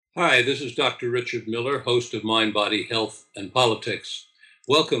Hi, this is Dr. Richard Miller, host of Mind, Body, Health, and Politics.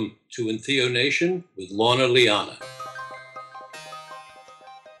 Welcome to EN02 Nation with Lorna Liana.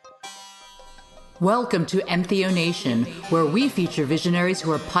 Welcome to EN02 Nation, where we feature visionaries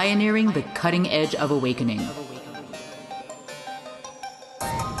who are pioneering the cutting edge of awakening.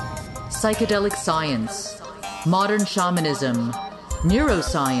 Psychedelic science, modern shamanism,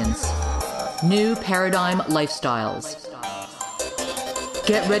 neuroscience, new paradigm lifestyles.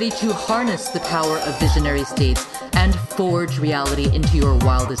 Get ready to harness the power of visionary states and forge reality into your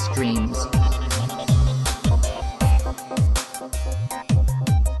wildest dreams.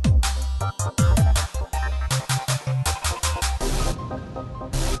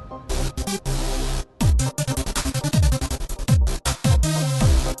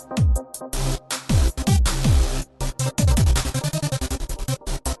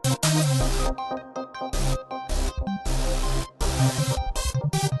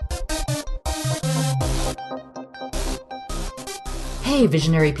 Hey,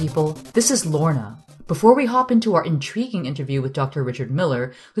 visionary people, this is Lorna. Before we hop into our intriguing interview with Dr. Richard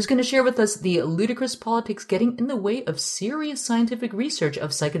Miller, who's going to share with us the ludicrous politics getting in the way of serious scientific research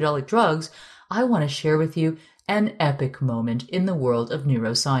of psychedelic drugs, I want to share with you an epic moment in the world of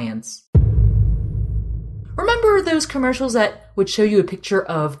neuroscience. Remember those commercials that would show you a picture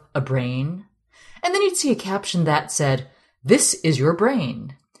of a brain? And then you'd see a caption that said, "This is your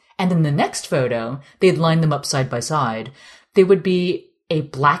brain." And in the next photo, they'd line them up side by side. They would be a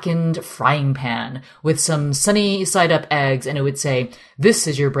blackened frying pan with some sunny side-up eggs, and it would say, "This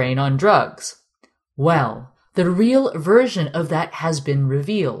is your brain on drugs." Well, the real version of that has been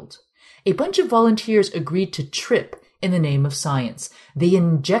revealed. A bunch of volunteers agreed to trip in the name of science. They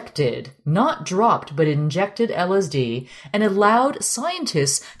injected, not dropped, but injected LSD and allowed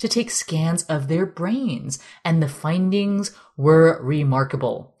scientists to take scans of their brains, and the findings were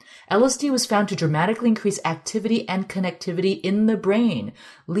remarkable. LSD was found to dramatically increase activity and connectivity in the brain,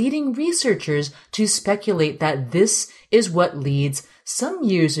 leading researchers to speculate that this is what leads some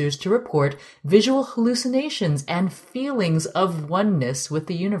users to report visual hallucinations and feelings of oneness with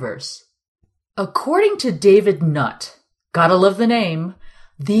the universe. According to David Nutt, gotta love the name,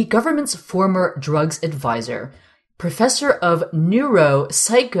 the government's former drugs advisor, professor of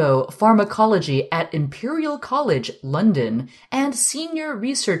neuropsychopharmacology at Imperial College, London, and senior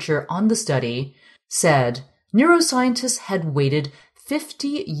researcher on the study, said neuroscientists had waited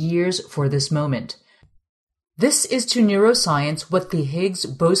 50 years for this moment. This is to neuroscience what the Higgs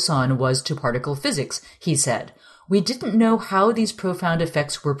boson was to particle physics, he said. We didn't know how these profound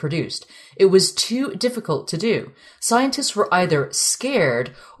effects were produced. It was too difficult to do. Scientists were either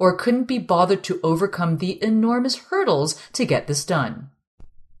scared or couldn't be bothered to overcome the enormous hurdles to get this done.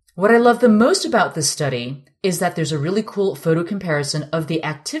 What I love the most about this study is that there's a really cool photo comparison of the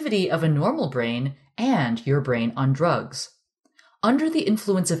activity of a normal brain and your brain on drugs. Under the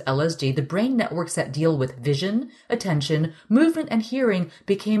influence of LSD, the brain networks that deal with vision, attention, movement, and hearing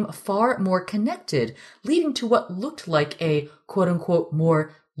became far more connected, leading to what looked like a quote-unquote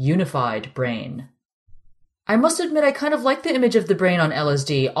more unified brain. I must admit I kind of like the image of the brain on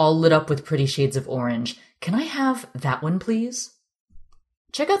LSD, all lit up with pretty shades of orange. Can I have that one, please?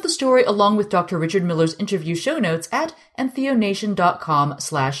 Check out the story along with Dr. Richard Miller's interview show notes at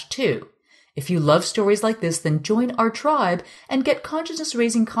entheonation.com/2. If you love stories like this, then join our tribe and get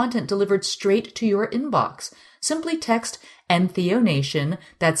consciousness-raising content delivered straight to your inbox. Simply text EN02NATION,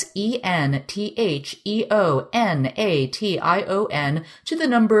 that's ENTHEONATION, to the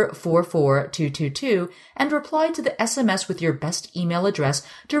number 44222 and reply to the SMS with your best email address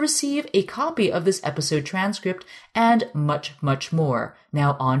to receive a copy of this episode transcript and much, much more.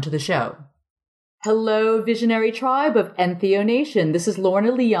 Now on to the show. Hello, visionary tribe of EN02 Nation. This is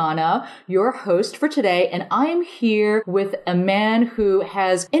Lorna Liana, your host for today, and I am here with a man who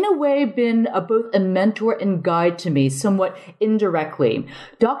has, in a way, been both a mentor and guide to me, somewhat indirectly.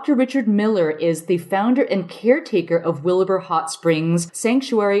 Dr. Richard Miller is the founder and caretaker of Wilbur Hot Springs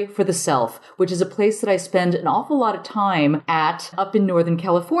Sanctuary for the Self, which is a place that I spend an awful lot of time at up in Northern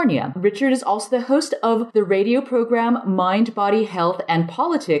California. Richard is also the host of the radio program Mind, Body, Health, and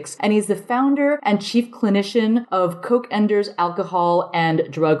Politics, and he's the founder and chief clinician of Cokenders alcohol and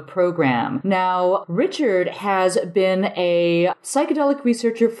drug program. Now, Richard has been a psychedelic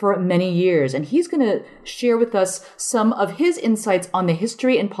researcher for many years, and he's going to share with us some of his insights on the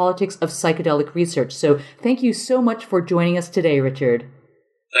history and politics of psychedelic research. So thank you so much for joining us today, Richard.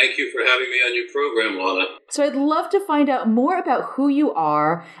 Thank you for having me on your program, Lana. So I'd love to find out more about who you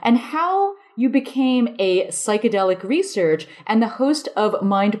are and how you became a psychedelic research and the host of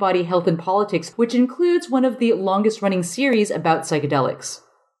Mind, Body, Health, and Politics, which includes one of the longest running series about psychedelics.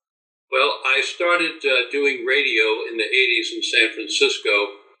 Well, I started doing radio in the 80s in San Francisco,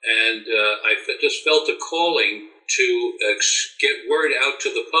 and just felt a calling to get word out to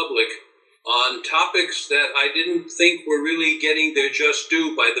the public on topics that I didn't think were really getting their just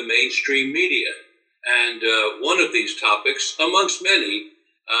due by the mainstream media. And one of these topics, amongst many,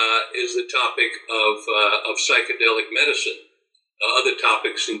 is the topic of psychedelic medicine. Other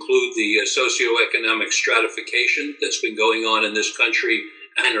topics include the socioeconomic stratification that's been going on in this country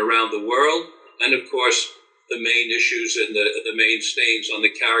and around the world, and of course, the main issues and the main stains on the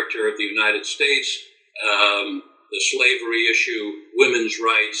character of the United States, the slavery issue, women's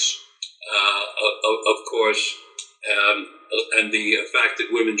rights, of course, and the fact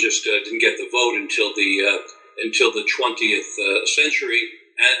that women just didn't get the vote until the 20th century,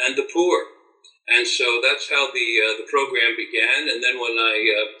 and the poor. And so that's how the program began. And then when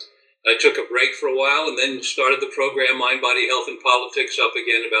I took a break for a while, and then started the program Mind, Body, Health, and Politics up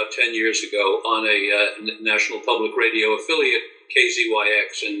again about 10 years ago on a National Public Radio affiliate,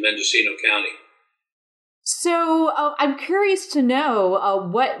 KZYX in Mendocino County. So I'm curious to know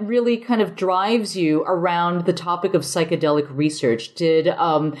what really kind of drives you around the topic of psychedelic research. Did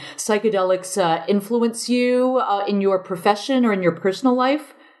psychedelics influence you in your profession or in your personal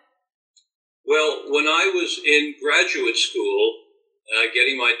life? Well, when I was in graduate school,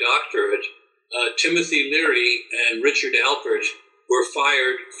 getting my doctorate, Timothy Leary and Richard Alpert were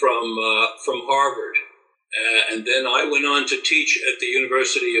fired from Harvard. And then I went on to teach at the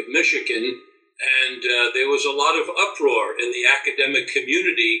University of Michigan, and there was a lot of uproar in the academic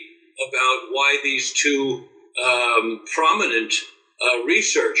community about why these two prominent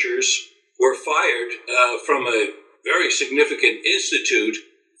researchers were fired from a very significant institute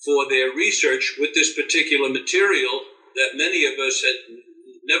for their research with this particular material that many of us had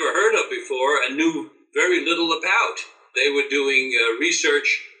never heard of before and knew very little about. They were doing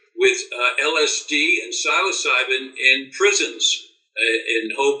research with LSD and psilocybin in prisons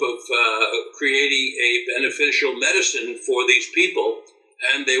in hope of creating a beneficial medicine for these people,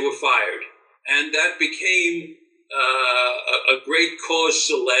 and they were fired. And that became a great cause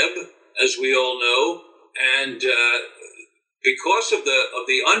celeb, as we all know, and because of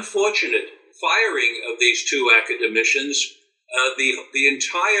the unfortunate firing of these two academicians, the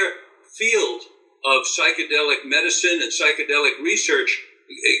entire field of psychedelic medicine and psychedelic research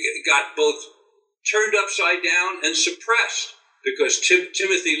got both turned upside down and suppressed, because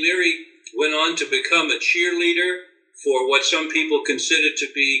Timothy Leary went on to become a cheerleader for what some people considered to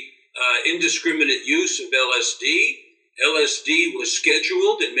be indiscriminate use of LSD. LSD was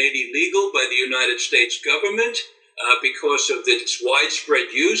scheduled and made illegal by the United States government because of its widespread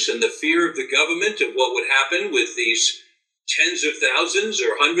use and the fear of the government of what would happen with these tens of thousands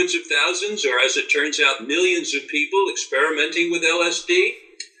or hundreds of thousands, or as it turns out, millions of people experimenting with LSD.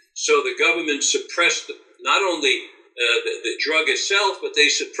 So the government suppressed not only the drug itself, but they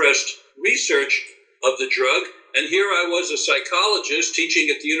suppressed research of the drug. And here I was, a psychologist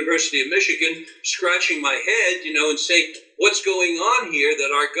teaching at the University of Michigan, scratching my head, and saying, what's going on here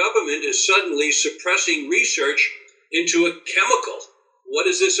that our government is suddenly suppressing research into a chemical? What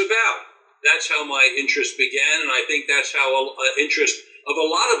is this about? That's how my interest began, and I think that's how interest of a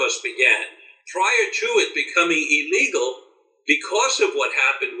lot of us began. Prior to it becoming illegal, because of what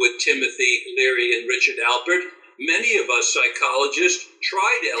happened with Timothy Leary and Richard Alpert, many of us psychologists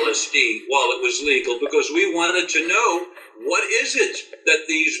tried LSD while it was legal because we wanted to know, what is it that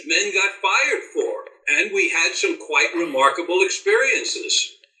these men got fired for? And we had some quite remarkable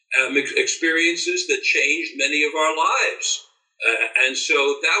experiences, experiences that changed many of our lives. And so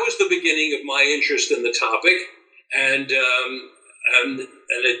that was the beginning of my interest in the topic, and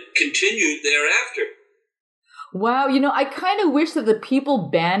it continued thereafter. Wow, I kind of wish that the people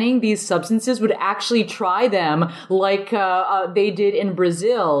banning these substances would actually try them like they did in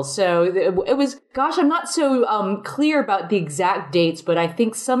Brazil. So it was, gosh, I'm not so clear about the exact dates, but I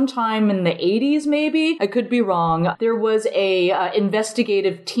think sometime in the 80s, maybe. I could be wrong. There was a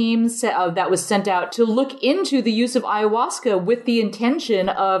investigative team that was sent out to look into the use of ayahuasca with the intention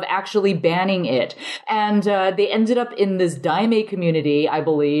of actually banning it. And they ended up in this Daime community, I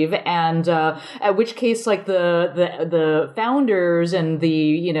believe, and at which case, like, the founders and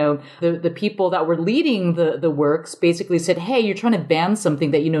the people that were leading the works basically said, hey, you're trying to ban something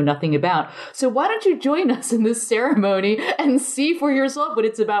that you know nothing about. So why don't you join us in this ceremony and see for yourself what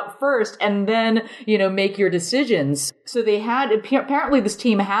it's about first, and then, make your decisions. So they had, apparently this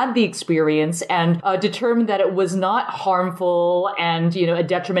team had the experience and determined that it was not harmful and, a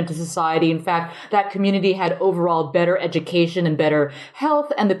detriment to society. In fact, that community had overall better education and better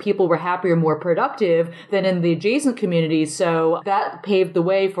health, and the people were happier, more productive than in the directly adjacent communities. So that paved the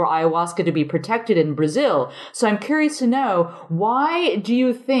way for ayahuasca to be protected in Brazil. So I'm curious to know, why do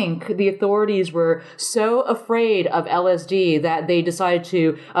you think the authorities were so afraid of LSD that they decided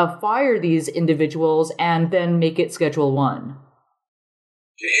to fire these individuals and then make it Schedule 1?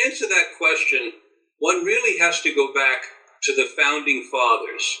 To answer that question, one really has to go back to the founding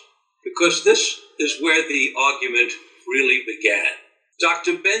fathers, because this is where the argument really began.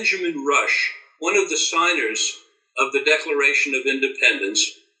 Dr. Benjamin Rush, one of the signers of the Declaration of Independence,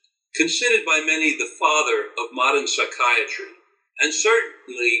 considered by many the father of modern psychiatry, and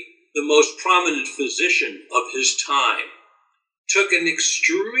certainly the most prominent physician of his time, took an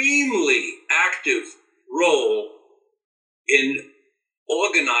extremely active role in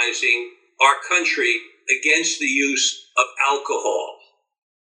organizing our country against the use of alcohol.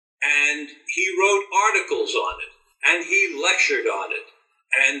 And he wrote articles on it, and he lectured on it.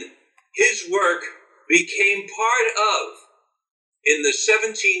 And his work became part of, in the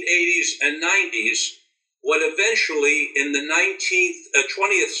 1780s and 90s, what eventually in the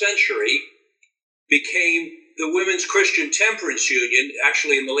 20th century became the Women's Christian Temperance Union,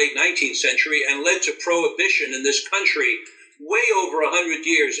 actually in the late 19th century, and led to prohibition in this country way over 100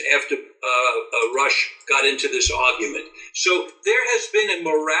 years after Rush got into this argument. So there has been a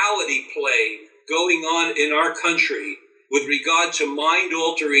morality play going on in our country with regard to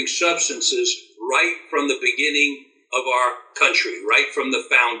mind-altering substances right from the beginning of our country, right from the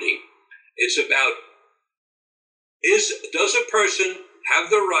founding. It's about, does a person have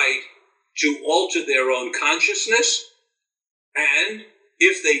the right to alter their own consciousness? And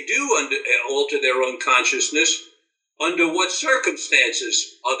if they do alter their own consciousness, under what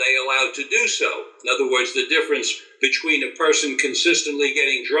circumstances are they allowed to do so? In other words, the difference between a person consistently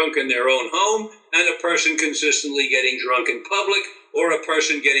getting drunk in their own home and a person consistently getting drunk in public, or a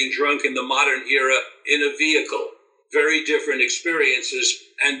person getting drunk in the modern era in a vehicle. Very different experiences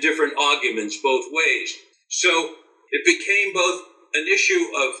and different arguments both ways. So it became both an issue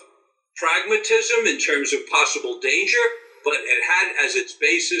of pragmatism in terms of possible danger, but it had as its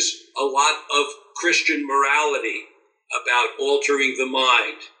basis a lot of Christian morality about altering the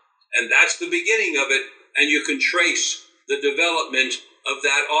mind. And that's the beginning of it, and you can trace the development of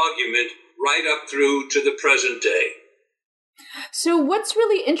that argument right up through to the present day. So what's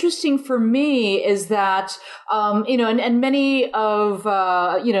really interesting for me is that, and many of,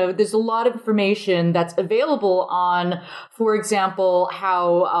 there's a lot of information that's available on, for example,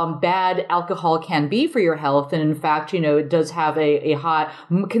 how bad alcohol can be for your health. And in fact, it does have a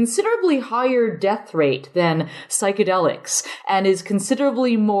considerably higher death rate than psychedelics, and is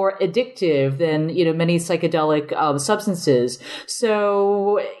considerably more addictive than, many psychedelic substances.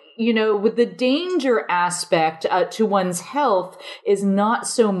 So, with the danger aspect to one's health is not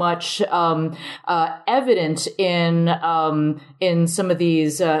so much evident in some of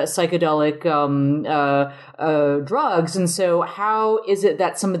these psychedelic drugs. And so how is it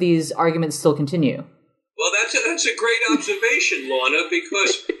that some of these arguments still continue? Well, that's a great observation, Lorna,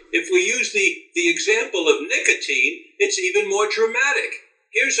 because if we use the example of nicotine, it's even more dramatic.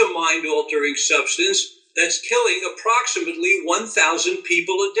 Here's a mind-altering substance that's killing approximately 1,000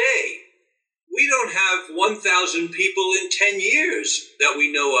 people a day. We don't have 1,000 people in 10 years that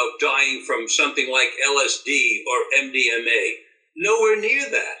we know of dying from something like LSD or MDMA. Nowhere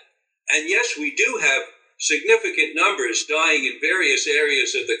near that. And yes, we do have significant numbers dying in various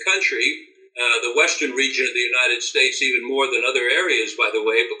areas of the country, the western region of the United States even more than other areas, by the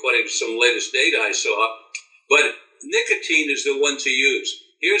way, according to some latest data I saw. But nicotine is the one to use.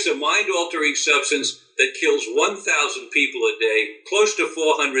 Here's a mind-altering substance that kills 1,000 people a day, close to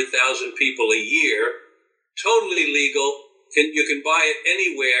 400,000 people a year, totally legal. You can buy it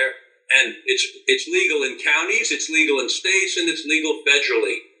anywhere, and it's legal in counties, it's legal in states, and it's legal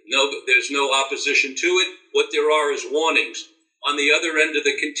federally. No, there's no opposition to it. What there are is warnings. On the other end of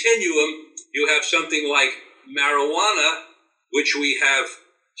the continuum, you have something like marijuana, which we have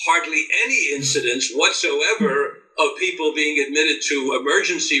hardly any incidents whatsoever of people being admitted to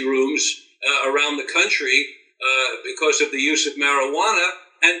emergency rooms around the country because of the use of marijuana,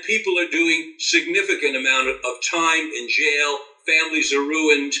 and people are doing significant amount of time in jail. Families are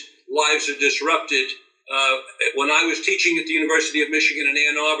ruined, lives are disrupted. When I was teaching at the University of Michigan in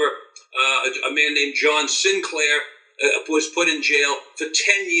Ann Arbor, a man named John Sinclair was put in jail for 10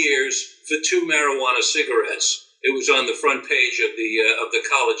 years for 2 marijuana cigarettes. It was on the front page of the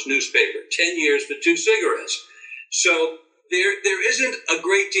college newspaper. 10 years for 2 cigarettes. So there isn't a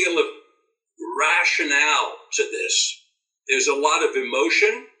great deal of rationale to this. There's a lot of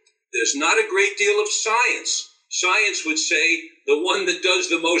emotion. There's not a great deal of science. science would say the one that does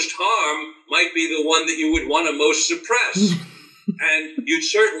the most harm might be the one that you would want to most suppress. And you'd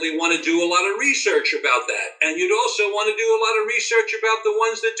certainly want to do a lot of research about that. And you'd also want to do a lot of research about the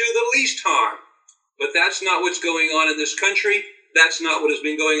ones that do the least harm. But that's not what's going on in this country. That's not what has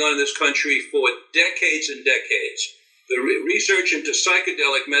been going on in this country for decades and decades. The research into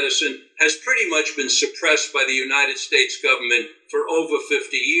psychedelic medicine has pretty much been suppressed by the United States government for over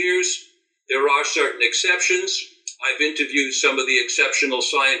 50 years. There are certain exceptions. I've interviewed some of the exceptional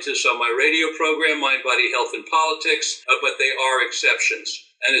scientists on my radio program, Mind, Body, Health, and Politics, but they are exceptions.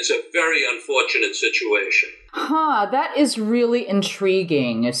 And it's a very unfortunate situation. That is really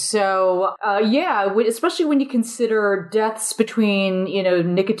intriguing. So, especially when you consider deaths between,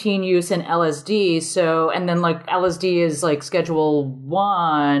 nicotine use and LSD. So, and then like LSD is like Schedule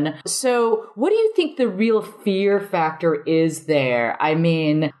 1. So what do you think the real fear factor is there? I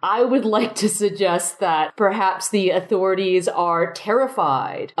mean, I would like to suggest that perhaps the authorities are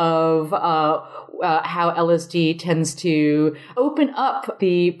terrified of how LSD tends to open up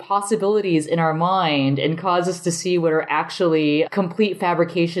the possibilities in our mind and cause us to see what are actually complete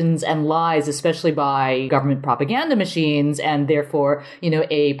fabrications and lies, especially by government propaganda machines, and therefore,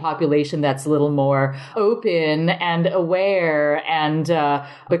 a population that's a little more open and aware and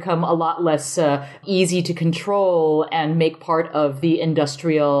become a lot less easy to control and make part of the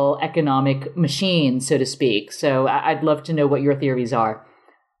industrial economic machine, so to speak. So I'd love to know what your theories are.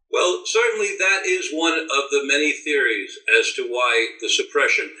 Well, certainly that is one of the many theories as to why the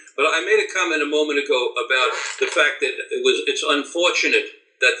suppression. But I made a comment a moment ago about the fact that it's unfortunate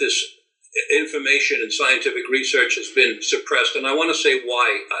that this information and scientific research has been suppressed. And I want to say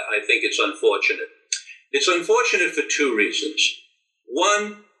why I think it's unfortunate. It's unfortunate for two reasons.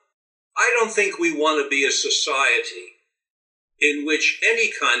 One, I don't think we want to be a society in which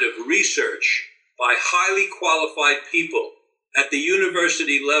any kind of research by highly qualified people at the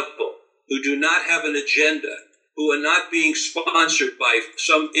university level who do not have an agenda, who are not being sponsored by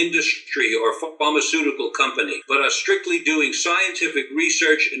some industry or pharmaceutical company, but are strictly doing scientific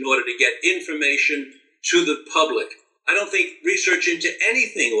research in order to get information to the public. I don't think research into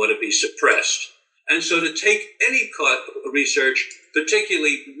anything ought to be suppressed. And so to take any research,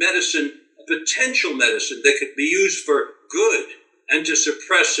 particularly medicine, potential medicine that could be used for good, and to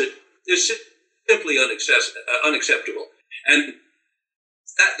suppress it is simply unacceptable. And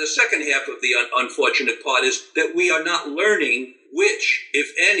that the second half of the unfortunate part is that we are not learning which,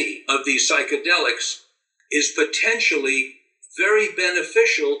 if any, of these psychedelics is potentially very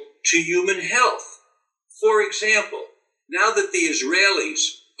beneficial to human health. For example, now that the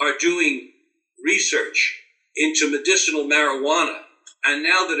Israelis are doing research into medicinal marijuana, and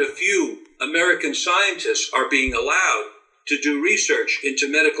now that a few American scientists are being allowed to do research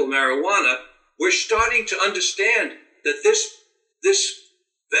into medical marijuana, we're starting to understand that this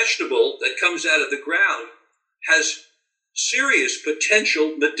vegetable that comes out of the ground has serious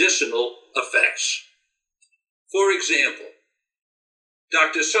potential medicinal effects. For example,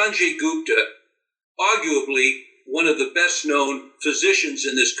 Dr. Sanjay Gupta, arguably one of the best known physicians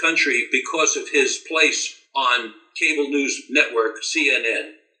in this country because of his place on cable news network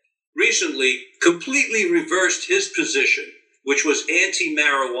CNN, recently completely reversed his position, which was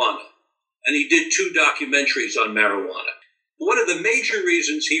anti-marijuana. And he did 2 documentaries on marijuana. One of the major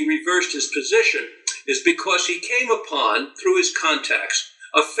reasons he reversed his position is because he came upon, through his contacts,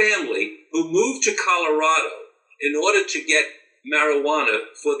 a family who moved to Colorado in order to get marijuana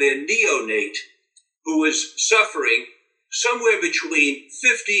for their neonate, who was suffering somewhere between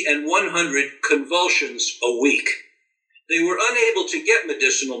 50 and 100 convulsions a week. They were unable to get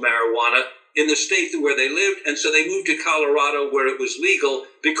medicinal marijuana in the state where they lived, and so they moved to Colorado where it was legal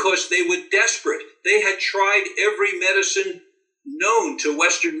because they were desperate. They had tried every medicine known to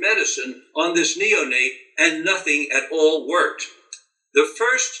Western medicine on this neonate, and nothing at all worked. The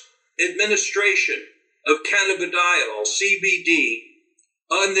first administration of cannabidiol, CBD,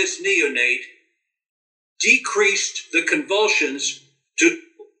 on this neonate decreased the convulsions to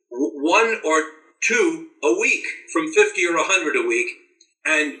 1 or 2 a week, from 50 or 100 a week,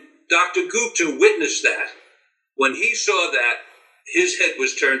 and Dr. Gupta witnessed that. When he saw that, his head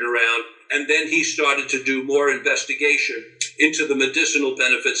was turned around, and then he started to do more investigation into the medicinal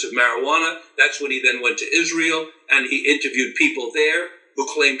benefits of marijuana. That's when he then went to Israel, and he interviewed people there who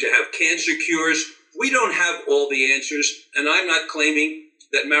claimed to have cancer cures. We don't have all the answers, and I'm not claiming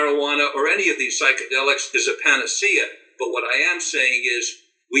that marijuana or any of these psychedelics is a panacea. But what I am saying is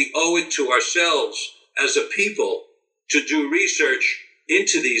we owe it to ourselves as a people to do research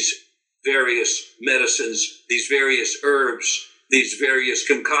into these various medicines, these various herbs, these various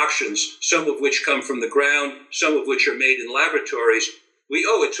concoctions, some of which come from the ground, some of which are made in laboratories, we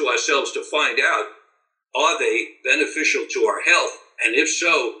owe it to ourselves to find out, are they beneficial to our health? And if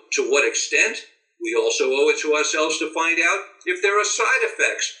so, to what extent? We also owe it to ourselves to find out if there are side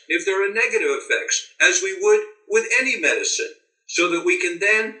effects, if there are negative effects, as we would with any medicine, so that we can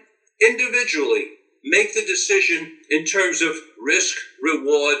then individually make the decision in terms of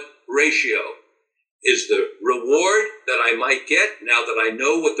risk-reward ratio. Is the reward that I might get, now that I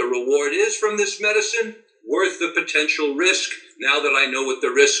know what the reward is from this medicine, worth the potential risk now that I know what the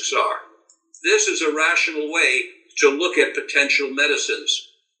risks are? This is a rational way to look at potential medicines.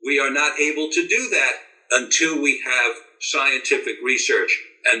 We are not able to do that until we have scientific research,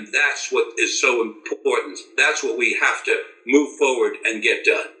 and that's what is so important. That's what we have to move forward and get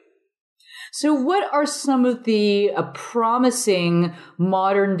done. So what are some of the promising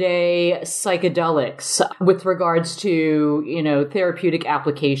modern day psychedelics with regards to, therapeutic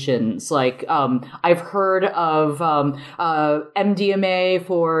applications? Like, I've heard of MDMA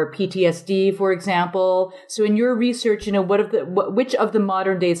for PTSD, for example. So in your research, which of the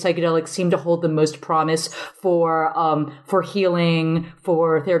modern day psychedelics seem to hold the most promise for healing,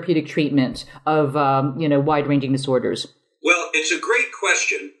 for therapeutic treatment of, wide ranging disorders? Well, it's a great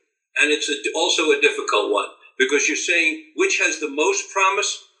question. And it's also a difficult one, because you're saying which has the most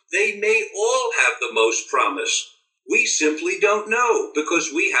promise? They may all have the most promise. We simply don't know,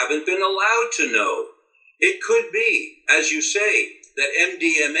 because we haven't been allowed to know. It could be, as you say, that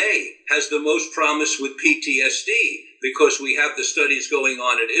MDMA has the most promise with PTSD, because we have the studies going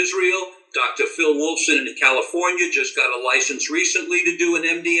on in Israel. Dr. Phil Wolfson in California just got a license recently to do an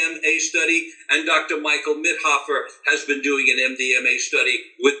MDMA study, and Dr. Michael Mithofer has been doing an MDMA study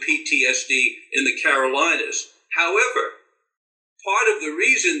with PTSD in the Carolinas. However, part of the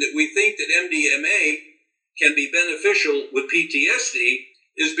reason that we think that MDMA can be beneficial with PTSD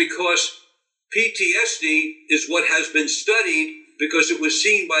is because PTSD is what has been studied, because it was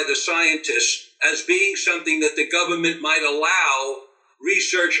seen by the scientists as being something that the government might allow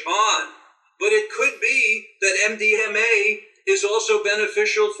research on. But it could be that MDMA is also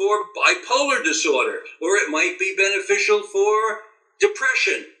beneficial for bipolar disorder, or it might be beneficial for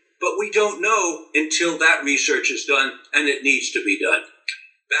depression. But we don't know until that research is done, and it needs to be done.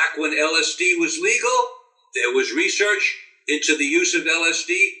 Back when LSD was legal, there was research into the use of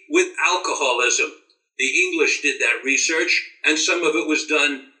LSD with alcoholism. The English did that research, and some of it was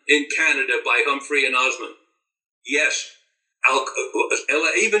done in Canada by Humphrey and Osmond. Yes. I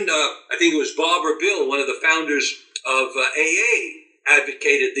think it was Bob or Bill, one of the founders of AA,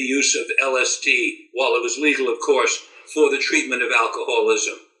 advocated the use of LSD, while it was legal, of course, for the treatment of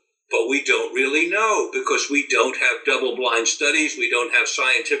alcoholism. But we don't really know, because we don't have double-blind studies, we don't have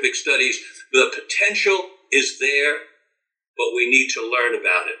scientific studies. The potential is there, but we need to learn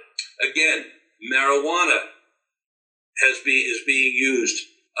about it. Again, marijuana is being used.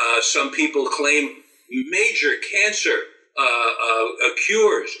 Some people claim major cancer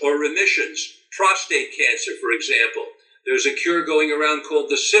cures or remissions. Prostate cancer, for example. There's a cure going around called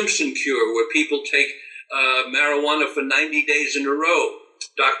the Simpson cure, where people take marijuana for 90 days in a row.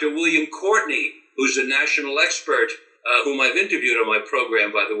 Dr. William Courtney, who's a national expert, whom I've interviewed on my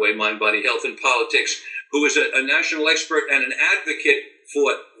program, by the way, Mind, Body, Health, and Politics, who is a national expert and an advocate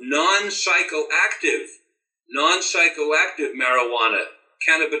for non-psychoactive marijuana,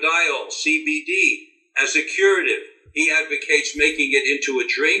 cannabidiol, CBD, as a curative. He advocates making it into a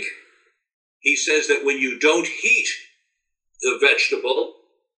drink. He says that when you don't heat the vegetable,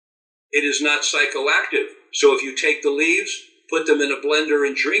 it is not psychoactive. So if you take the leaves, put them in a blender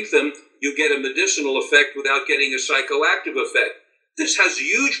and drink them, you get a medicinal effect without getting a psychoactive effect. This has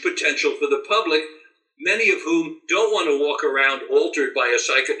huge potential for the public, many of whom don't want to walk around altered by a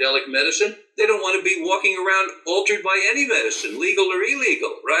psychedelic medicine. They don't want to be walking around altered by any medicine, legal or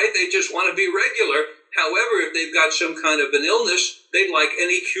illegal, right? They just want to be regular. However, if they've got some kind of an illness, they'd like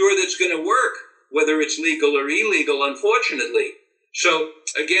any cure that's going to work, whether it's legal or illegal, unfortunately. So,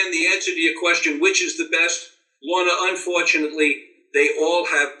 again, the answer to your question, which is the best? Lorna, unfortunately, they all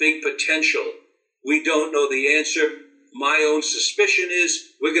have big potential. We don't know the answer. My own suspicion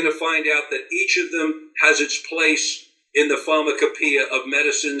is we're going to find out that each of them has its place in the pharmacopoeia of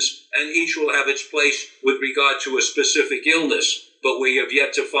medicines, and each will have its place with regard to a specific illness. But we have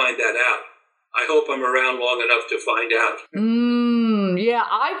yet to find that out. I hope I'm around long enough to find out. Yeah,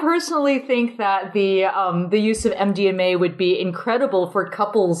 I personally think that the use of MDMA would be incredible for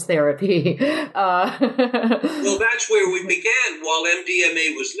couples therapy. Well, that's where we began. While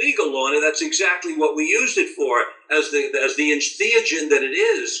MDMA was legal, Lorna, that's exactly what we used it for, as the entheogen that it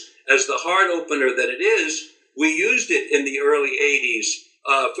is, as the heart opener that it is. we used it in the early 80s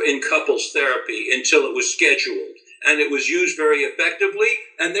in couples therapy until it was scheduled. And it was used very effectively.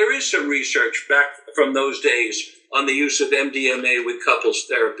 And there is some research back from those days on the use of MDMA with couples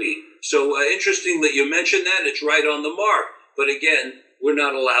therapy. So interesting that you mentioned that. It's right on the mark. But again, we're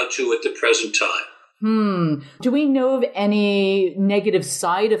not allowed to at the present time. Do we know of any negative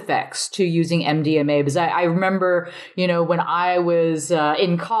side effects to using MDMA? Because I remember, when I was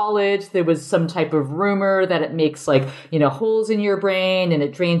in college, there was some type of rumor that it makes holes in your brain and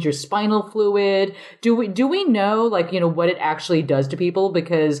it drains your spinal fluid. Do we know what it actually does to people?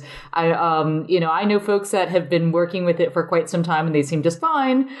 Because I know folks that have been working with it for quite some time and they seem just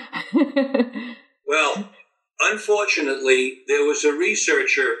fine. Well, unfortunately, there was a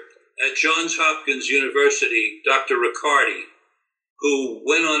researcher at Johns Hopkins University, Dr. Riccardi, who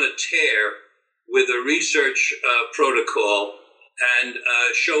went on a tear with a research protocol and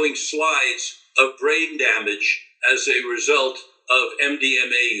showing slides of brain damage as a result of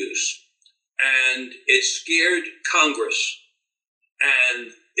MDMA use. And it scared Congress. And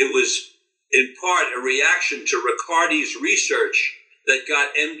it was, in part, a reaction to Riccardi's research that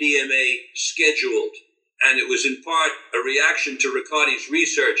got MDMA scheduled. And it was in part a reaction to Riccardi's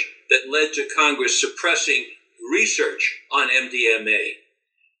research that led to Congress suppressing research on MDMA.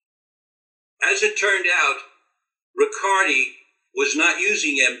 As it turned out, Riccardi was not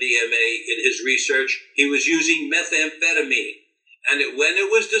using MDMA in his research. He was using methamphetamine. And when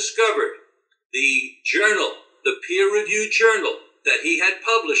it was discovered, the journal, the peer-reviewed journal that he had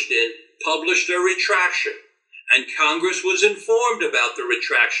published in, published a retraction. And Congress was informed about the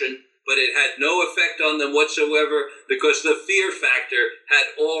retraction, but it had no effect on them whatsoever because the fear factor had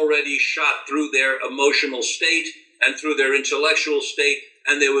already shot through their emotional state and through their intellectual state,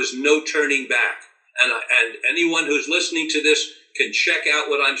 and there was no turning back. And anyone who's listening to this can check out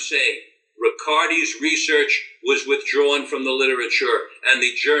what I'm saying. Riccardi's research was withdrawn from the literature, and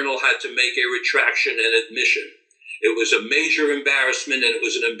the journal had to make a retraction and admission. It was a major embarrassment, and it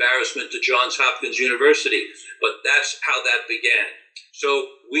was an embarrassment to Johns Hopkins University, but that's how that began. So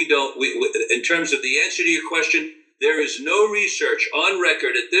in terms of the answer to your question, there is no research on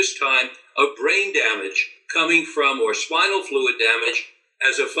record at this time of brain damage coming from or spinal fluid damage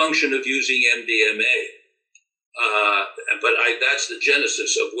as a function of using MDMA. But that's the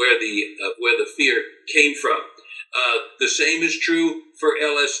genesis of where the fear came from. The same is true for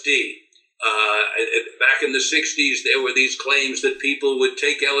LSD. Back in the 60s, there were these claims that people would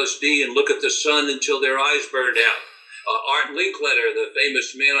take LSD and look at the sun until their eyes burned out. Art Linkletter, the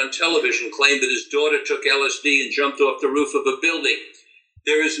famous man on television, claimed that his daughter took LSD and jumped off the roof of a building.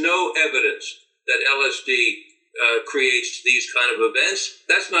 There is no evidence that LSD creates these kind of events.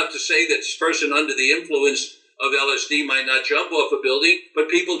 That's not to say that a person under the influence of LSD might not jump off a building, but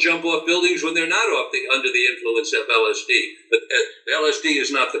people jump off buildings when they're not under the influence of LSD. But LSD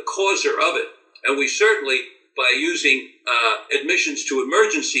is not the causer of it. And we certainly, by using admissions to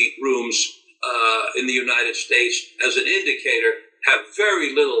emergency rooms in the United States as an indicator, have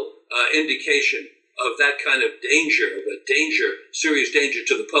very little indication of that kind of danger, serious danger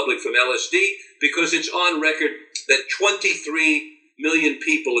to the public from LSD, because it's on record that 23 million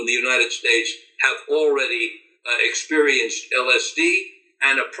people in the United States have already experienced LSD,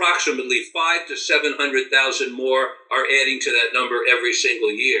 and approximately 500,000 to 700,000 more are adding to that number every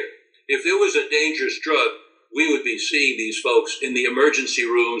single year. If there was a dangerous drug, we would be seeing these folks in the emergency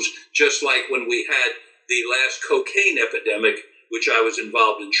rooms, just like when we had the last cocaine epidemic, which I was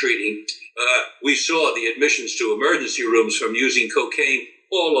involved in treating. We saw the admissions to emergency rooms from using cocaine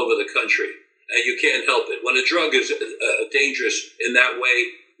all over the country. And you can't help it. When a drug is dangerous in that way,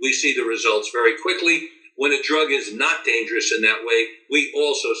 we see the results very quickly. When a drug is not dangerous in that way, we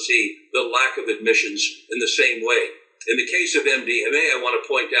also see the lack of admissions in the same way. In the case of MDMA, I want to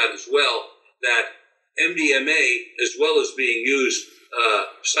point out as well that MDMA, as well as being used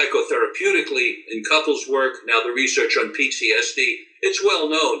psychotherapeutically in couples work, now the research on PTSD, it's well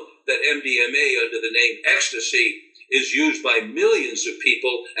known that MDMA, under the name ecstasy, is used by millions of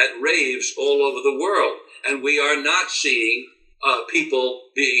people at raves all over the world. And we are not seeing people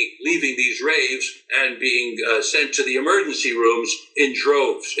leaving these raves and being sent to the emergency rooms in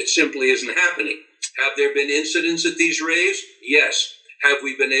droves. It simply isn't happening. Have there been incidents at these raves? Yes. Have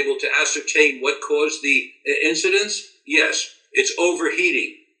we been able to ascertain what caused the incidents? Yes. It's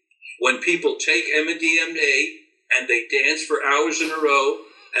overheating. When people take MDMA and they dance for hours in a row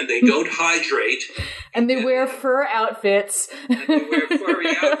and they don't hydrate. And they wear fur outfits. And they wear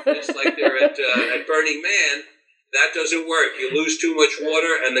furry outfits like they're at Burning Man. That doesn't work. You lose too much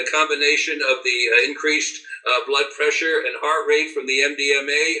water, and the combination of the increased blood pressure and heart rate from the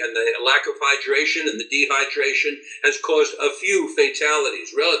MDMA and the lack of hydration and the dehydration has caused a few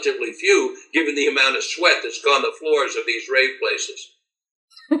fatalities, relatively few, given the amount of sweat that's gone the floors of these rave places.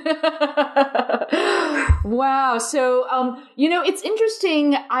 Wow. So, it's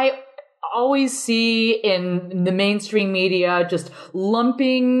interesting. I always see in the mainstream media just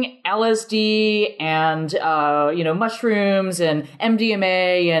lumping LSD and, mushrooms and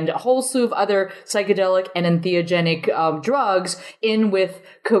MDMA and a whole slew of other psychedelic and entheogenic drugs in with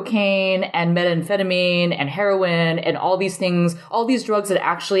cocaine and methamphetamine and heroin and all these things, all these drugs that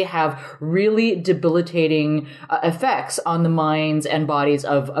actually have really debilitating effects on the minds and bodies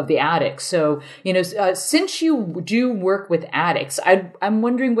of the addicts. So, since you do work with addicts, I'm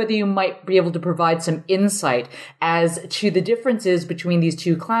wondering whether you might be able to provide some insight as to the differences between these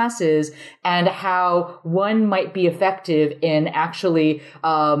two classes and how one might be effective in actually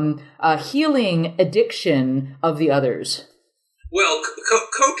healing addiction of the others. Well,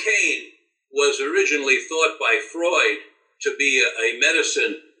 cocaine was originally thought by Freud to be a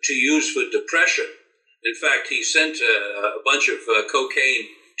medicine to use for depression. In fact, he sent a bunch of cocaine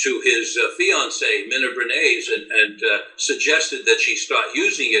to his fiancée, Minna Bernays, and suggested that she start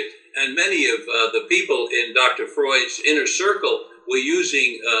using it. And many of the people in Dr. Freud's inner circle were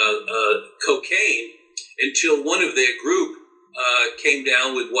using cocaine until one of their group came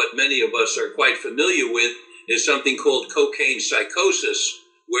down with what many of us are quite familiar with, is something called cocaine psychosis,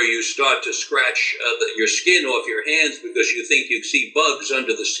 where you start to scratch your skin off your hands because you think you see bugs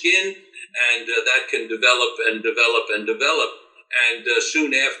under the skin, and that can develop and develop and develop. And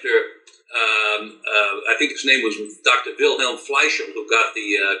soon after, I think his name was Dr. Wilhelm Fleischer, who got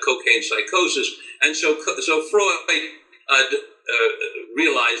the cocaine psychosis. And so Freud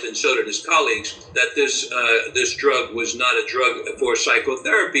realized, and so did his colleagues, that this drug was not a drug for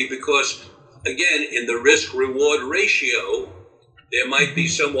psychotherapy because, again, in the risk-reward ratio, there might be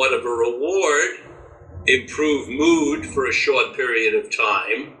somewhat of a reward, improved mood for a short period of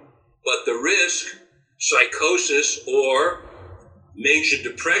time, but the risk, psychosis, or major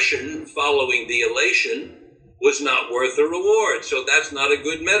depression following the elation was not worth the reward. So that's not a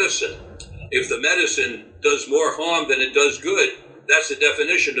good medicine. If the medicine does more harm than it does good, that's the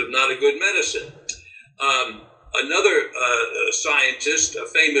definition of not a good medicine. Another scientist, a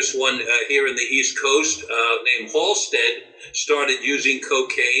famous one here in the East Coast, named Halstead, started using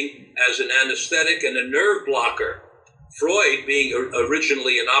cocaine as an anesthetic and a nerve blocker. Freud, being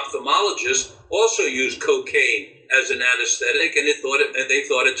originally an ophthalmologist, also used cocaine as an anesthetic, and they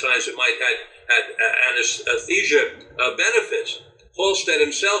thought at times it might have anesthesia benefits. Halstead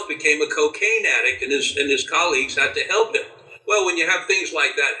himself became a cocaine addict, and his colleagues had to help him. Well, when you have things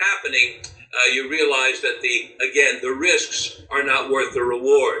like that happening, you realize that the risks are not worth the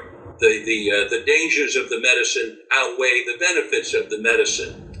reward. The dangers of the medicine outweigh the benefits of the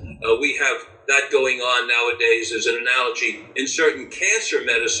medicine. We have that going on nowadays as an analogy in certain cancer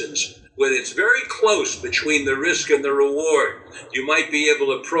medicines, where it's very close between the risk and the reward. You might be able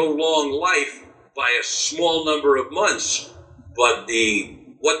to prolong life by a small number of months, but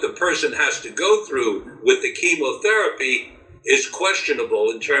what the person has to go through with the chemotherapy is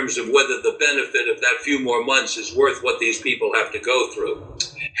questionable in terms of whether the benefit of that few more months is worth what these people have to go through.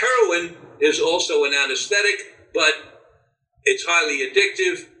 Heroin is also an anesthetic, but it's highly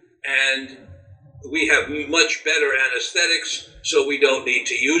addictive, and we have much better anesthetics, so we don't need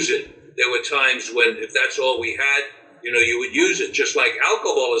to use it. There were times when, if that's all we had, you would use it, just like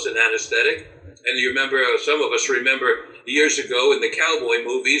alcohol is an anesthetic. And you remember, some of us remember years ago in the cowboy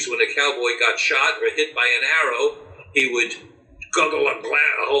movies, when a cowboy got shot or hit by an arrow, he would guggle a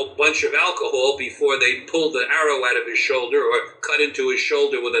whole bunch of alcohol before they pulled the arrow out of his shoulder or cut into his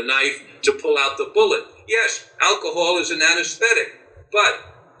shoulder with a knife to pull out the bullet. Yes, alcohol is an anesthetic, but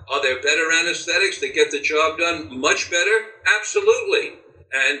are there better anesthetics that get the job done much better? Absolutely.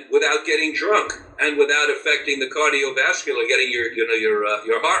 And without getting drunk and without affecting the cardiovascular, getting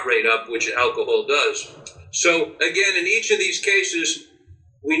your heart rate up, which alcohol does. So again, in each of these cases,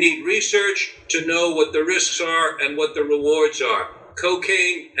 we need research to know what the risks are and what the rewards are.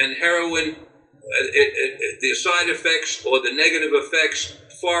 Cocaine and heroin, the side effects or the negative effects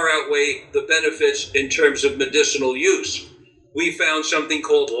far outweigh the benefits in terms of medicinal use. We found something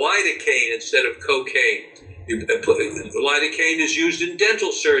called lidocaine instead of cocaine. Lidocaine is used in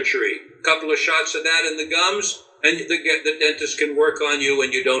dental surgery. A couple of shots of that in the gums, and the dentist can work on you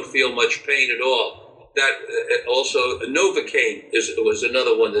and you don't feel much pain at all. That also, Novocaine was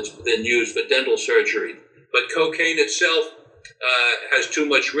another one that's been used for dental surgery. But cocaine itself has too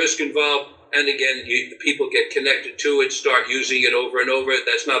much risk involved. and again, people get connected to it, start using it over and over.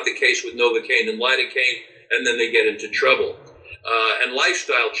 That's not the case with Novocaine and lidocaine, and then they get into trouble. And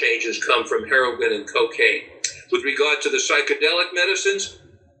lifestyle changes come from heroin and cocaine. With regard to the psychedelic medicines,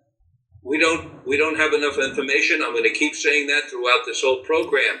 we don't have enough information. I'm going to keep saying that throughout this whole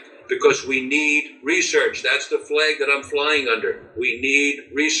program, because we need research. That's the flag that I'm flying under. We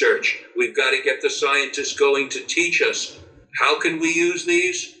need research. We've got to get the scientists going to teach us, how can we use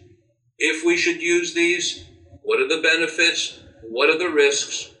these? If we should use these, what are the benefits? What are the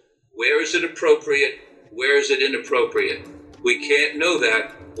risks? Where is it appropriate? Where is it inappropriate? We can't know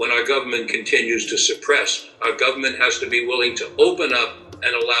that when our government continues to suppress. Our government has to be willing to open up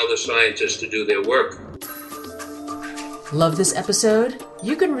and allow the scientists to do their work. Love this episode?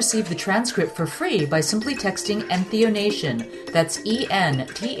 You can receive the transcript for free by simply texting ENTHEONATION, that's ENTHEONATION,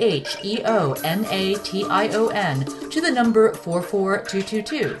 to the number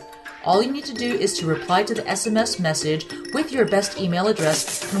 44222. All you need to do is to reply to the SMS message with your best email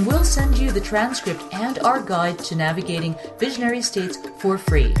address, and we'll send you the transcript and our guide to navigating visionary states for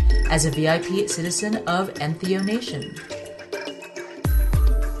free as a VIP citizen of ENTHEONATION.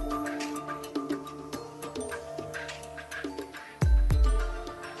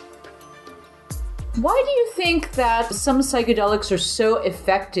 Why do you think that some psychedelics are so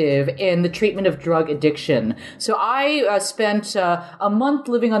effective in the treatment of drug addiction? So I spent a month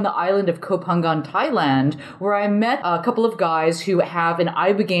living on the island of Koh Phangan, Thailand, where I met a couple of guys who have an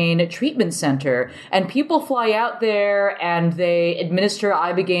ibogaine treatment center. And people fly out there and they administer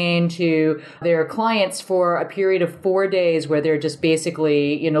ibogaine to their clients for a period of 4 days where they're just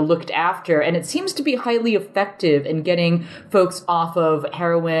basically, looked after. And it seems to be highly effective in getting folks off of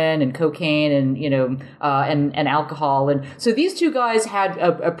heroin and cocaine and, and alcohol. And so these two guys had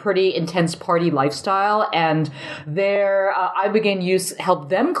a pretty intense party lifestyle, and their ibogaine use helped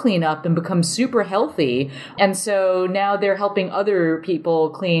them clean up and become super healthy. And so now they're helping other people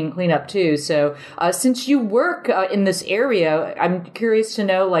clean up too. So since you work in this area, I'm curious to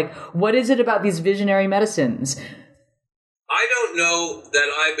know, what is it about these visionary medicines? I don't know that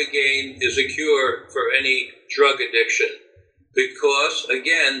ibogaine is a cure for any drug addiction, because,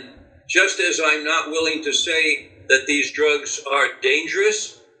 again, just as I'm not willing to say that these drugs are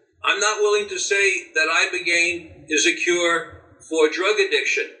dangerous, I'm not willing to say that ibogaine is a cure for drug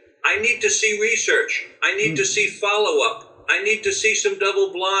addiction. I need to see research. I need to see follow-up. I need to see some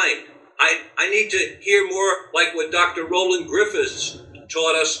double-blind. I need to hear more like what Dr. Roland Griffiths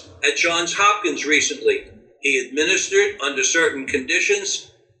taught us at Johns Hopkins recently. He administered, under certain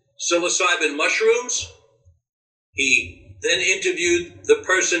conditions, psilocybin mushrooms. He then interviewed the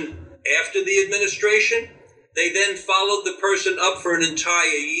person after the administration. They then followed the person up for an entire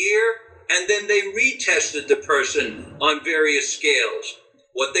year, and then they retested the person on various scales.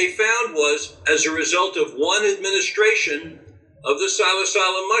 What they found was, as a result of one administration of the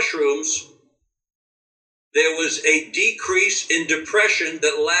psilocybin mushrooms, there was a decrease in depression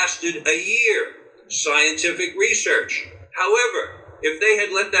that lasted a year. Scientific research. However, if they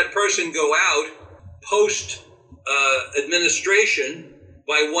had let that person go out post administration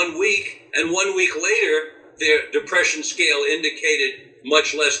by 1 week, and 1 week later their depression scale indicated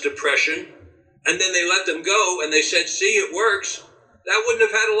much less depression, and then they let them go and they said, see, it works, that wouldn't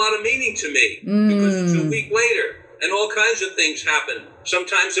have had a lot of meaning to me, because it's a week later and all kinds of things happen.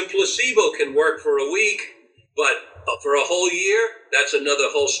 Sometimes a placebo can work for a week, but for a whole year, that's another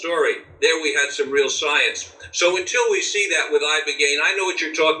whole story. There we had some real science. So until we see that with ibogaine, I know what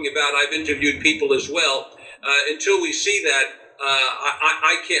you're talking about. I've interviewed people as well. Until we see that,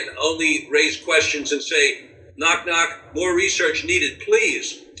 I can only raise questions and say, knock, knock, more research needed,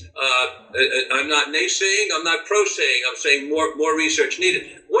 please. I'm not naysaying, I'm not pro-saying, I'm saying more research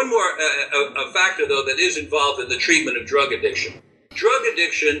needed. One more a factor, though, that is involved in the treatment of drug addiction. Drug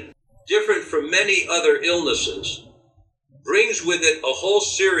addiction, different from many other illnesses, brings with it a whole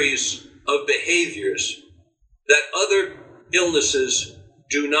series of behaviors that other illnesses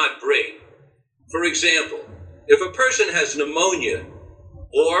do not bring. For example, if a person has pneumonia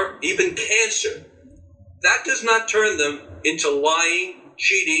or even cancer, that does not turn them into lying,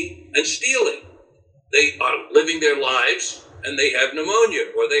 cheating, and stealing. They are living their lives and they have pneumonia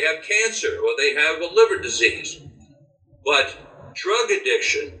or they have cancer or they have a liver disease. But drug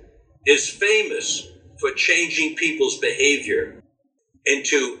addiction is famous for changing people's behavior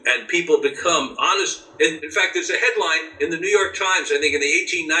and people become honest. In fact, there's a headline in the New York Times, I think in the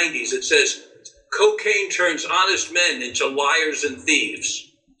 1890s, it says, cocaine turns honest men into liars and thieves.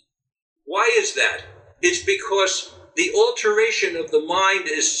 Why is that? It's because the alteration of the mind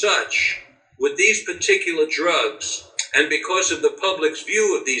is such with these particular drugs And because of the public's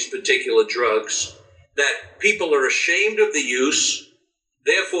view of these particular drugs, that people are ashamed of the use,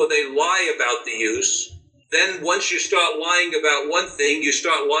 therefore they lie about the use. Then once you start lying about one thing, you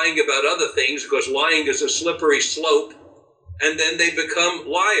start lying about other things, because lying is a slippery slope, and then they become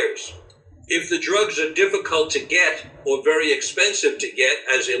liars. If the drugs are difficult to get or very expensive to get,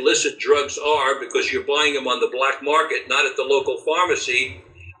 as illicit drugs are, because you're buying them on the black market, not at the local pharmacy,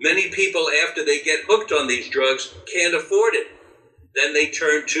 many people, after they get hooked on these drugs, can't afford it. Then they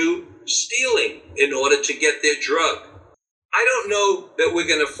turn to stealing in order to get their drug. I don't know that we're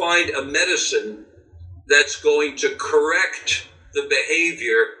going to find a medicine that's going to correct the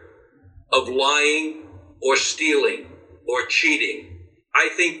behavior of lying or stealing or cheating. I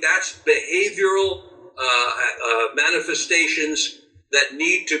think that's behavioral manifestations that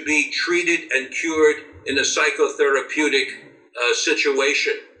need to be treated and cured in a psychotherapeutic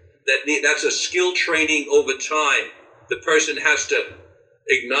situation. That's a skill training over time. The person has to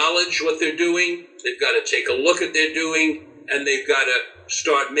acknowledge what they're doing. They've got to take a look at what they're doing, and they've got to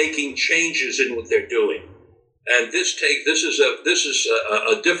start making changes in what they're doing. And this is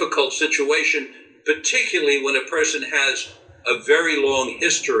a difficult situation, particularly when a person has a very long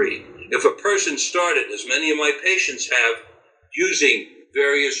history. If a person started, as many of my patients have, using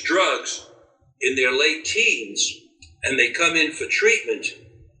various drugs in their late teens, and they come in for treatment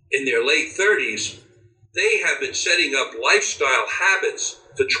in their late 30s, they have been setting up lifestyle habits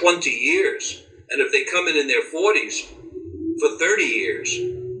for 20 years. And if they come in their 40s, for 30 years.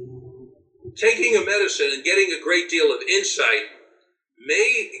 Taking a medicine and getting a great deal of insight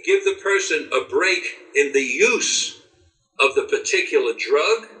may give the person a break in the use of the particular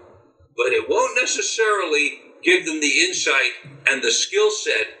drug, but it won't necessarily give them the insight and the skill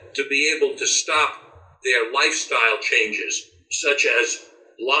set to be able to stop their lifestyle changes, such as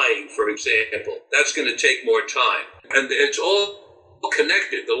lying, for example. That's going to take more time. And it's all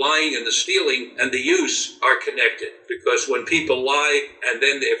connected. The lying and the stealing and the use are connected, because when people lie and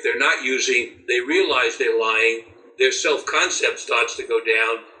then if they're not using, they realize they're lying, their self-concept starts to go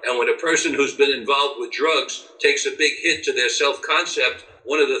down. And when a person who's been involved with drugs takes a big hit to their self-concept,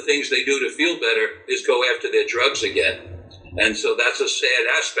 one of the things they do to feel better is go after their drugs again. And so that's a sad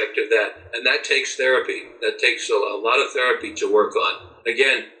aspect of that. And that takes therapy. That takes a lot of therapy to work on.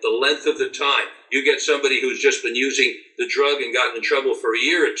 Again, the length of the time. You get somebody who's just been using the drug and gotten in trouble for a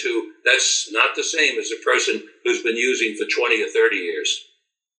year or two, that's not the same as a person who's been using for 20 or 30 years.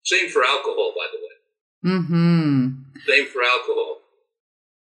 Same for alcohol, by the way. Mm-hmm. Same for alcohol.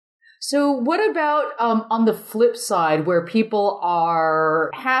 So what about on the flip side, where people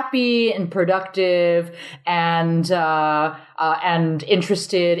are happy and productive and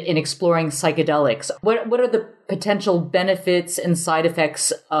interested in exploring psychedelics? What are the potential benefits and side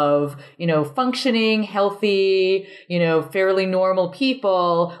effects of, functioning, healthy, fairly normal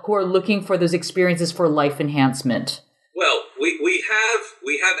people who are looking for those experiences for life enhancement? Well, we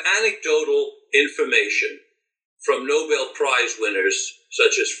have anecdotal information from Nobel Prize winners,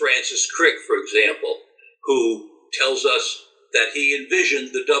 such as Francis Crick, for example, who tells us that he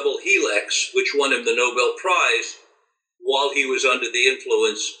envisioned the double helix, which won him the Nobel Prize, while he was under the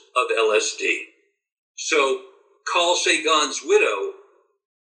influence of LSD. So Carl Sagan's widow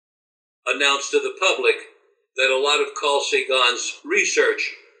announced to the public that a lot of Carl Sagan's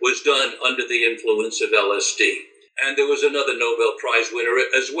research was done under the influence of LSD. And there was another Nobel Prize winner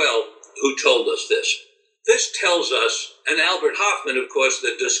as well who told us this. This tells us, and Albert Hofmann, of course,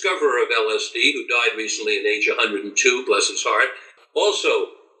 the discoverer of LSD, who died recently at age 102, bless his heart, also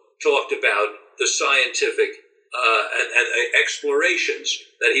talked about the scientific and explorations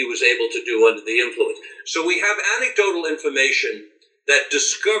that he was able to do under the influence. So we have anecdotal information that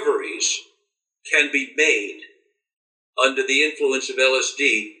discoveries can be made under the influence of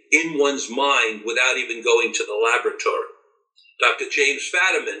LSD in one's mind without even going to the laboratory. Dr. James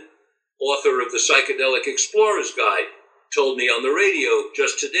Fadiman, author of the Psychedelic Explorer's Guide, told me on the radio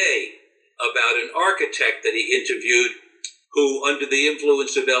just today about an architect that he interviewed who, under the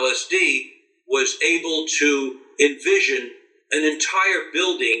influence of LSD, was able to envision an entire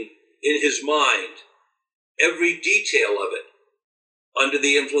building in his mind, every detail of it, under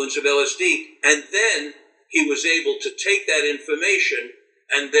the influence of LSD. And then he was able to take that information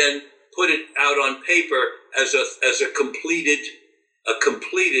and then put it out on paper as a completed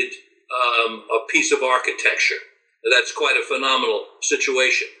piece of architecture. That's quite a phenomenal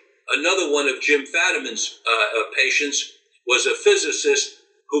situation. Another one of Jim Fadiman's patients was a physicist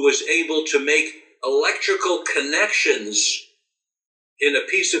who was able to make electrical connections in a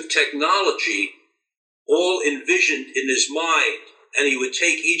piece of technology, all envisioned in his mind, and he would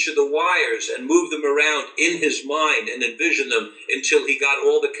take each of the wires and move them around in his mind and envision them until he got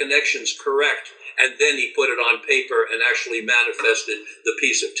all the connections correct. And then he put it on paper and actually manifested the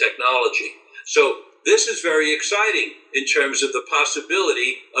piece of technology. So this is very exciting in terms of the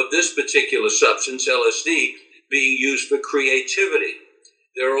possibility of this particular substance, LSD, being used for creativity.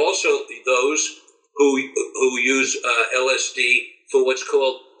 There are also those who use LSD for what's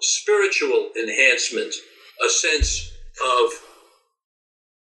called spiritual enhancement, a sense of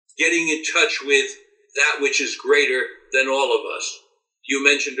getting in touch with that which is greater than all of us. You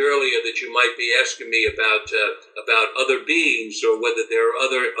mentioned earlier that you might be asking me about other beings, or whether there are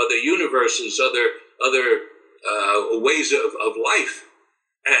other universes, other ways of life.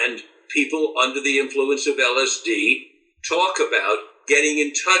 And people under the influence of LSD talk about getting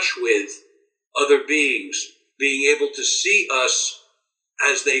in touch with other beings, being able to see us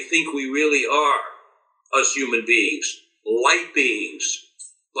as they think we really are, us human beings, light beings,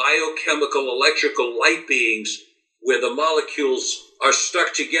 biochemical, electrical light beings, where the molecules are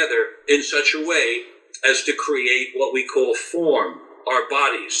stuck together in such a way as to create what we call form, our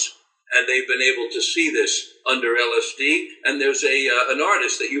bodies. And they've been able to see this under LSD. And there's an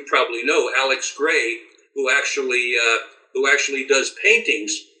artist that you probably know, Alex Gray, who actually does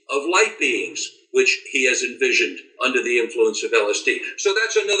paintings of light beings, which he has envisioned under the influence of LSD. So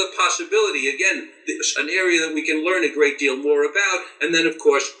that's another possibility. Again, it's an area that we can learn a great deal more about. And then, of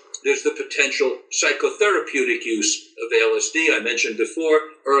course, there's the potential psychotherapeutic use of LSD. I mentioned before,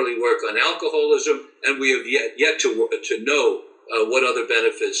 early work on alcoholism, and we have yet to know what other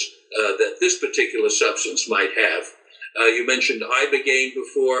benefits that this particular substance might have. You mentioned ibogaine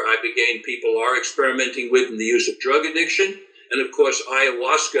before. Ibogaine people are experimenting with in the use of drug addiction. And, of course,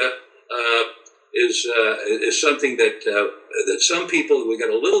 ayahuasca is something that some people, we got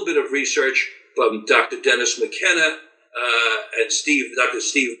a little bit of research from Dr. Dennis McKenna and Dr.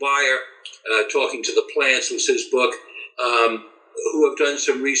 Steve Beyer, Talking to the Plants was his book, who have done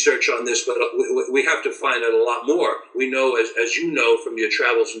some research on this, but we have to find out a lot more. We know, as you know from your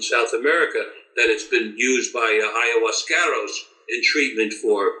travels in South America, that it's been used by ayahuascaros in treatment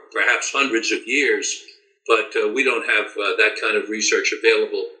for perhaps hundreds of years, but we don't have that kind of research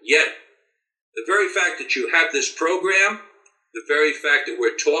available yet. The very fact that you have this program, the very fact that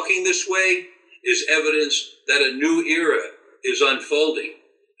we're talking this way, is evidence that a new era is unfolding.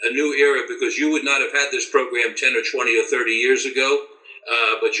 A new era, because you would not have had this program 10 or 20 or 30 years ago,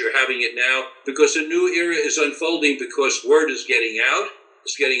 but you're having it now, because a new era is unfolding, because word is getting out.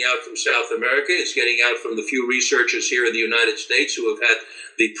 It's getting out from South America. It's getting out from the few researchers here in the United States who have had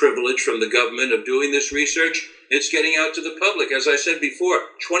the privilege from the government of doing this research. It's getting out to the public. As I said before,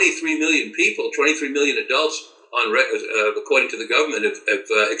 23 million people, 23 million adults, according to the government, have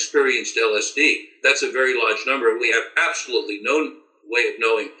experienced LSD. That's a very large number. We have absolutely no way of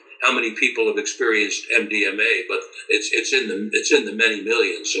knowing how many people have experienced MDMA, but it's in the many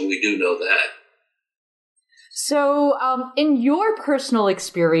millions, and we do know that. So, in your personal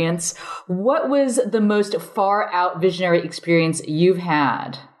experience, what was the most far-out visionary experience you've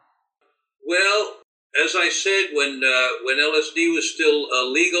had? Well, as I said, when LSD was still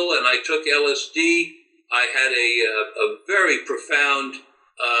legal and I took LSD, I had a very profound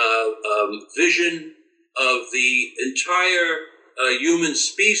vision of the entire human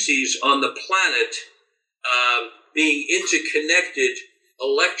species on the planet being interconnected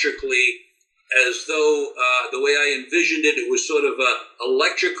electrically, as though the way I envisioned it, it was sort of an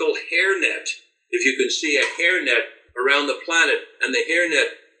electrical hairnet. If you can see a hairnet around the planet, and the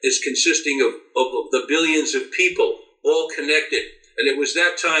hairnet is consisting of the billions of people all connected. And it was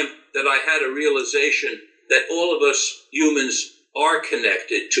that time that I had a realization that all of us humans are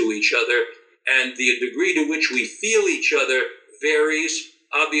connected to each other, and the degree to which we feel each other varies.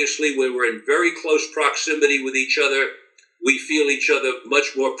 Obviously, when we're in very close proximity with each other, we feel each other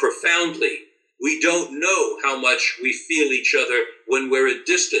much more profoundly. We don't know how much we feel each other when we're at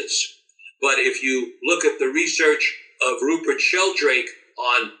distance. But if you look at the research of Rupert Sheldrake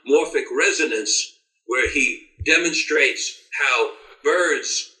on morphic resonance, where he demonstrates how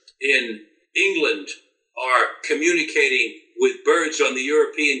birds in England are communicating with birds on the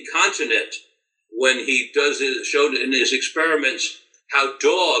European continent, when he showed in his experiments how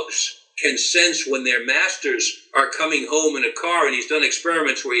dogs can sense when their masters are coming home in a car, and he's done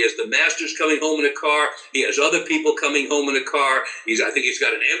experiments where he has the masters coming home in a car, he has other people coming home in a car, I think he's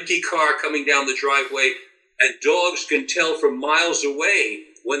got an empty car coming down the driveway, and dogs can tell from miles away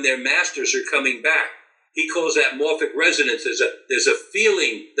when their masters are coming back. He calls that morphic resonance. There's a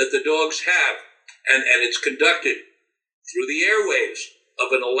feeling that the dogs have, and it's conducted through the airwaves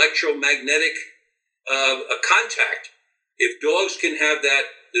of an electromagnetic contact If dogs can have that,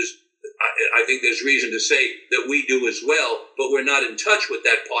 I think there's reason to say that we do as well, but we're not in touch with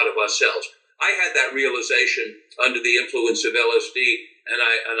that part of ourselves. I had that realization under the influence of LSD, and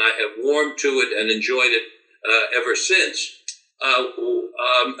I have warmed to it and enjoyed it ever since.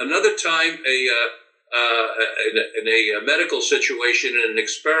 Another time, in a medical situation, in an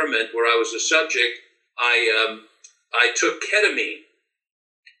experiment where I was a subject, I took ketamine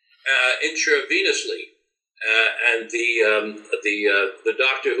intravenously, and the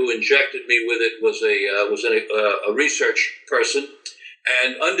doctor who injected me with it was a research person,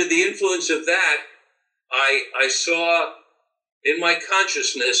 and under the influence of that, I saw in my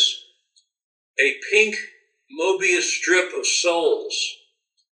consciousness a pink Mobius strip of souls.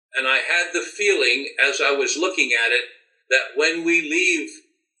 And I had the feeling, as I was looking at it, that when we leave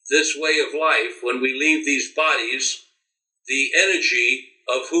this way of life, when we leave these bodies, the energy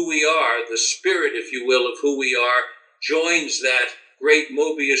of who we are, the spirit, if you will, of who we are, joins that great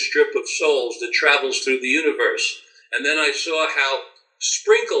Mobius strip of souls that travels through the universe. And then I saw how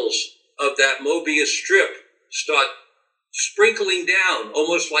sprinkles of that Mobius strip start sprinkling down,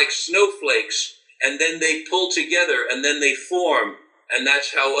 almost like snowflakes, and then they pull together, and then they form. And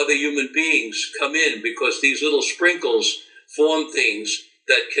that's how other human beings come in, because these little sprinkles form things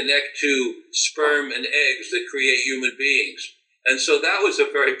that connect to sperm and eggs that create human beings. And so that was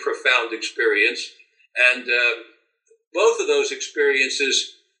a very profound experience. And both of those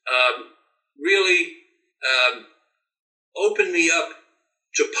experiences really opened me up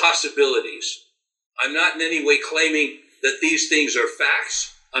to possibilities. I'm not in any way claiming that these things are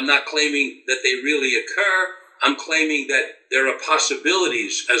facts. I'm not claiming that they really occur. I'm claiming that there are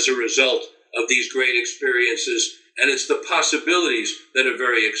possibilities as a result of these great experiences, and it's the possibilities that are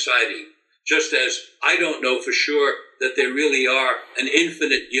very exciting. Just as I don't know for sure that there really are an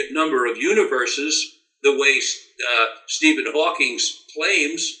infinite number of universes, the way Stephen Hawking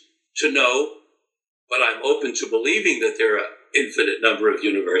claims to know, but I'm open to believing that there are an infinite number of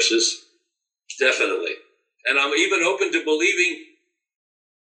universes, definitely. And I'm even open to believing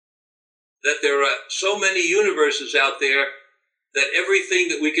that there are so many universes out there that everything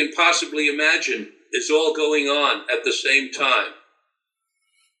that we can possibly imagine is all going on at the same time.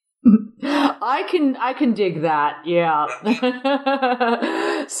 I can dig that. Yeah.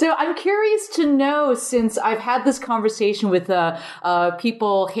 So I'm curious to know, since I've had this conversation with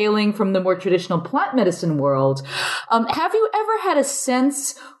people hailing from the more traditional plant medicine world, have you ever had a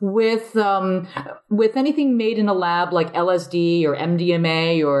sense with anything made in a lab like LSD or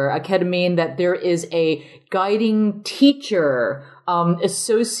MDMA or a ketamine that there is a guiding teacher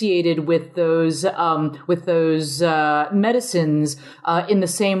associated with those medicines in the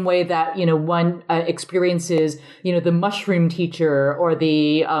same way that one experiences the mushroom teacher or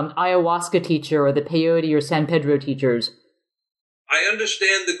the ayahuasca teacher or the peyote or San Pedro teachers? I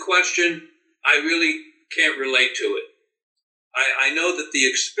understand the question. I really can't relate to it. I know that the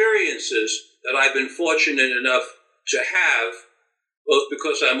experiences that I've been fortunate enough to have, both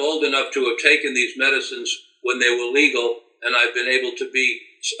because I'm old enough to have taken these medicines when they were legal, and I've been able to be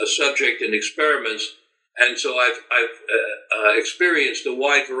a subject in experiments, and so I've experienced a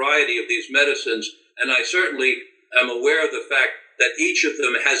wide variety of these medicines, and I certainly am aware of the fact that each of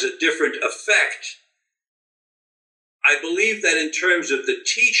them has a different effect. I believe that in terms of the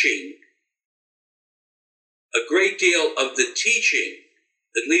teaching, a great deal of the teaching,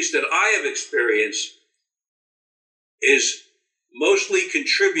 at least that I have experienced, is mostly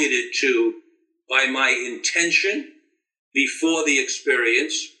contributed to by my intention before the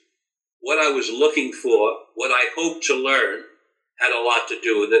experience. What I was looking for, what I hoped to learn, had a lot to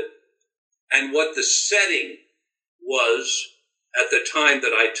do with it, and what the setting was at the time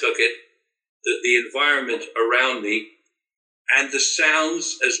that I took it, the environment around me, and the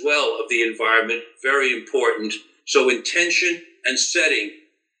sounds as well of the environment, very important. So intention and setting,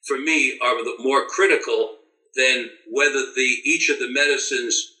 for me, are more critical than whether each of the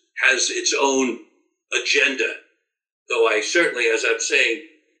medicines has its own agenda. Though I certainly, as I'm saying,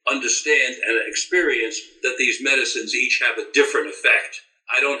 understand and experience that these medicines each have a different effect.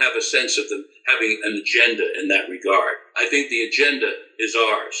 I don't have a sense of them having an agenda in that regard. I think the agenda is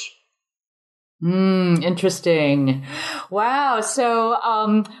ours. Interesting. Wow. So,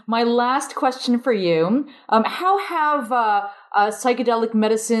 my last question for you, how have psychedelic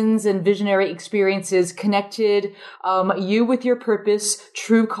medicines and visionary experiences connected you with your purpose,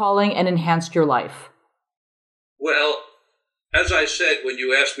 true calling, and enhanced your life? Well, as I said, when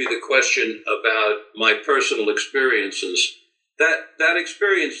you asked me the question about my personal experiences, that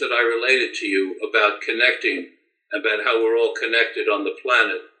experience that I related to you about connecting, about how we're all connected on the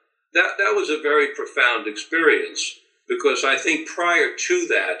planet, that was a very profound experience, because I think prior to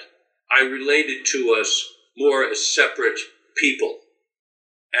that, I related to us more as separate people.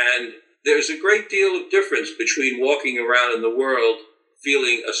 And there's a great deal of difference between walking around in the world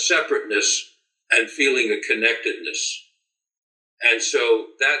feeling a separateness and feeling a connectedness. And so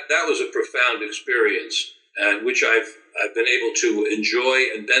that was a profound experience, and which I've been able to enjoy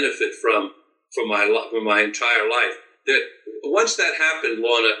and benefit from my entire life. That once that happened,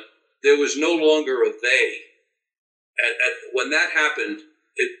 Lorna, there was no longer a they. And when that happened,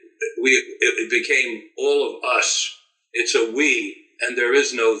 it became all of us. It's a we, and there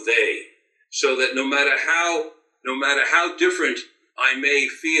is no they. So that no matter how different I may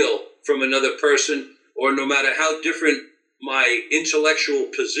feel from another person, or no matter how different my intellectual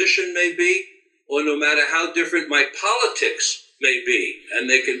position may be, or no matter how different my politics may be, and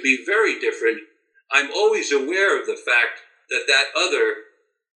they can be very different, I'm always aware of the fact that that other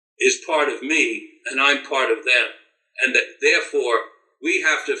is part of me and I'm part of them. And that therefore we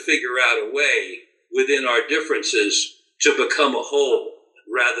have to figure out a way within our differences to become a whole,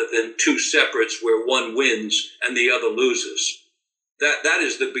 rather than two separates where one wins and the other loses. That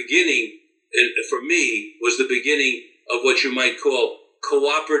is the beginning, for me, was the beginning of what you might call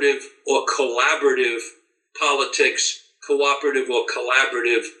cooperative or collaborative politics, cooperative or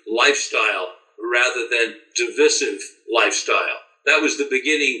collaborative lifestyle, rather than divisive lifestyle. That was the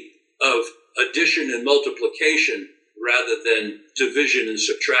beginning of addition and multiplication rather than division and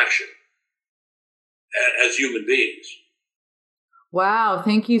subtraction as human beings. Wow,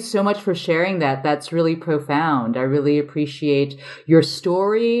 thank you so much for sharing that. That's really profound. I really appreciate your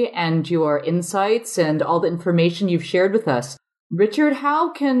story and your insights and all the information you've shared with us. Richard,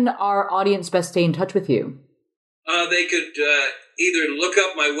 how can our audience best stay in touch with you? They could either look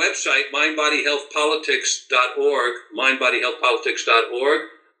up my website, mindbodyhealthpolitics.org, mindbodyhealthpolitics.org,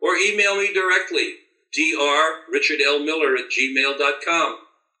 or email me directly, drrichardlmiller@gmail.com.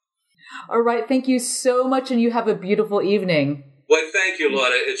 All right, thank you so much, and you have a beautiful evening. Well, thank you,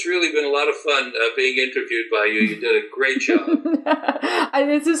 Lorna. It's really been a lot of fun being interviewed by you. You did a great job.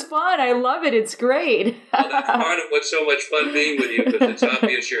 This is fun. I love it. It's great. Well, that's part of what's so much fun being with you, because it's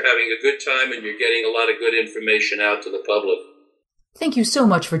obvious you're having a good time and you're getting a lot of good information out to the public. Thank you so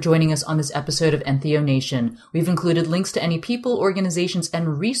much for joining us on this episode of Entheo Nation. We've included links to any people, organizations,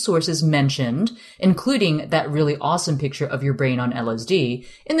 and resources mentioned, including that really awesome picture of your brain on LSD,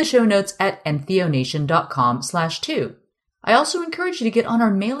 in the show notes at entheonation.com/2. I also encourage you to get on our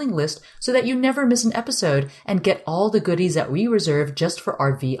mailing list so that you never miss an episode and get all the goodies that we reserve just for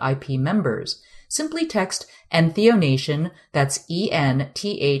our VIP members. Simply text Entheo Nation, that's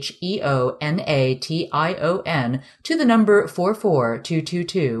ENTHEONATION, to the number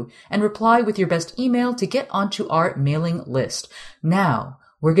 44222 and reply with your best email to get onto our mailing list. Now,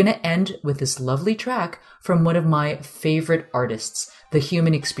 we're going to end with this lovely track from one of my favorite artists, The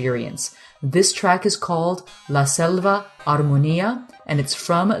Human Experience. This track is called La Selva Armonia, and it's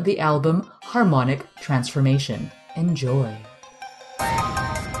from the album Harmonic Transformation. Enjoy.